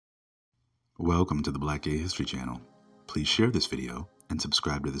Welcome to the Black Gay History Channel. Please share this video and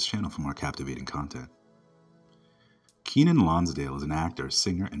subscribe to this channel for more captivating content. Keiynan Lonsdale is an actor,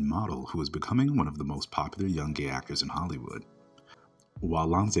 singer, and model who is becoming one of the most popular young gay actors in Hollywood. While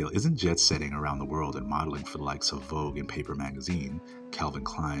Lonsdale isn't jet-setting around the world and modeling for the likes of Vogue and Paper Magazine, Calvin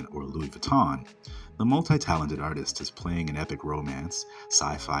Klein, or Louis Vuitton, the multi-talented artist is playing in epic romance,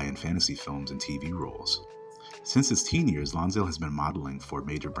 sci-fi, and fantasy films and TV roles. Since his teen years, Lonsdale has been modeling for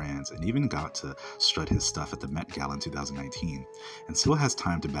major brands and even got to strut his stuff at the Met Gala in 2019, and still has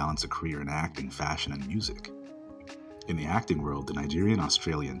time to balance a career in acting, fashion, and music. In the acting world, the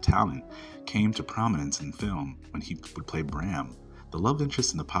Nigerian-Australian talent came to prominence in film when he would play Bram, the love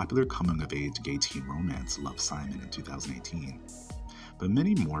interest in the popular coming-of-age gay teen romance Love, Simon in 2018. But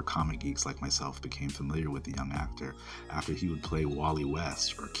many more comic geeks like myself became familiar with the young actor after he would play Wally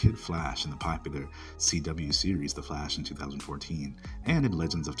West or Kid Flash in the popular CW series The Flash in 2014 and in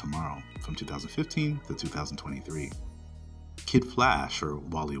Legends of Tomorrow from 2015 to 2023. Kid Flash, or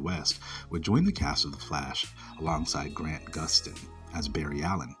Wally West, would join the cast of The Flash alongside Grant Gustin as Barry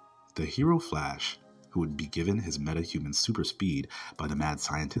Allen, the hero Flash who would be given his metahuman super speed by the mad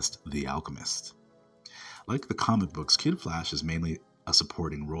scientist The Alchemist. Like the comic books, Kid Flash is mainly a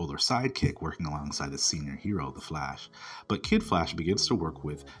supporting role or sidekick working alongside the senior hero, The Flash. But Kid Flash begins to work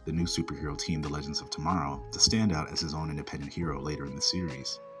with the new superhero team, The Legends of Tomorrow, to stand out as his own independent hero later in the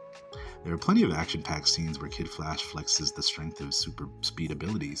series. There are plenty of action-packed scenes where Kid Flash flexes the strength of his super speed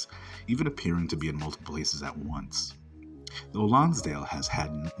abilities, even appearing to be in multiple places at once. Though Lonsdale has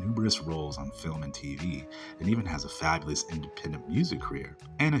had numerous roles on film and TV, and even has a fabulous independent music career,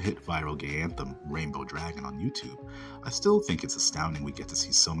 and a hit viral gay anthem, Rainbow Dragon, on YouTube, I still think it's astounding we get to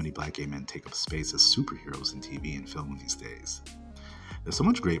see so many black gay men take up space as superheroes in TV and film these days. There's so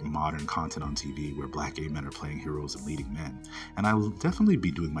much great modern content on TV where black gay men are playing heroes and leading men, and I will definitely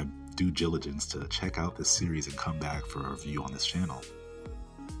be doing my due diligence to check out this series and come back for a review on this channel.